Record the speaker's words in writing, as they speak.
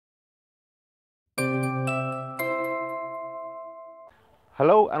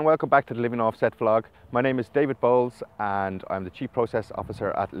Hello and welcome back to the LivingOffset vlog. My name is David Bowles and I'm the Chief Process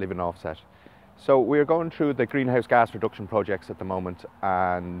Officer at LivingOffset. So we're going through the greenhouse gas reduction projects at the moment,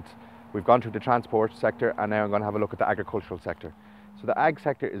 and we've gone through the transport sector and now I'm going to have a look at the agricultural sector. So the ag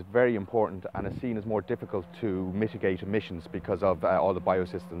sector is very important and is seen as more difficult to mitigate emissions because of all the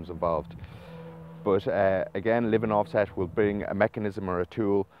biosystems involved. But again, LivingOffset will bring a mechanism or a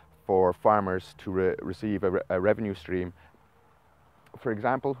tool for farmers to receive a revenue stream. For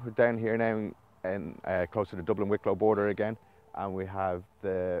example, we're down here now in close to the Dublin-Wicklow border again, and we have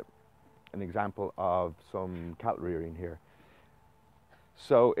an example of some cattle rearing here.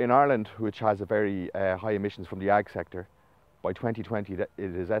 So in Ireland, which has a very high emissions from the ag sector, by 2020 it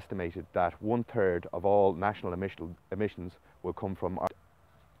is estimated that 1/3 of all national emissions will come from our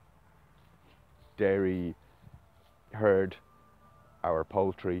dairy herd, our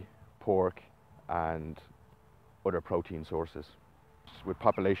poultry, pork and other protein sources. With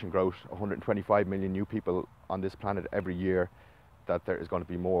population growth, 125 million new people on this planet every year, that there is going to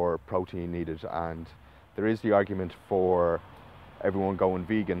be more protein needed, and there is the argument for everyone going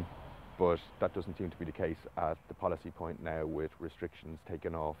vegan, but that doesn't seem to be the case at the policy point now, with restrictions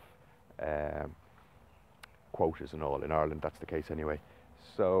taken off quotas and all. In Ireland that's the case anyway,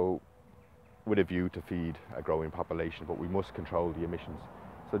 so with a view to feed a growing population, but we must control the emissions.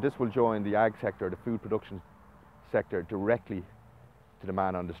 So this will join the ag sector, the food production sector, directly to the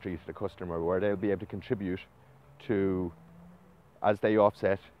man on the street, the customer, where they'll be able to contribute to, as they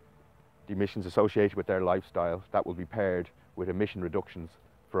offset the emissions associated with their lifestyle, that will be paired with emission reductions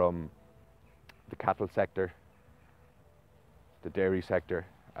from the cattle sector, the dairy sector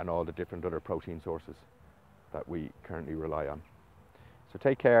and all the different other protein sources that we currently rely on. So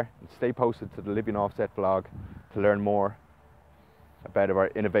take care and stay posted to the LivingOffset vlog to learn more about our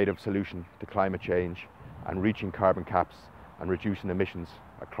innovative solution to climate change and reaching carbon caps and reducing emissions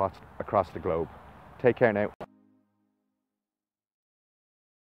across the globe. Take care now.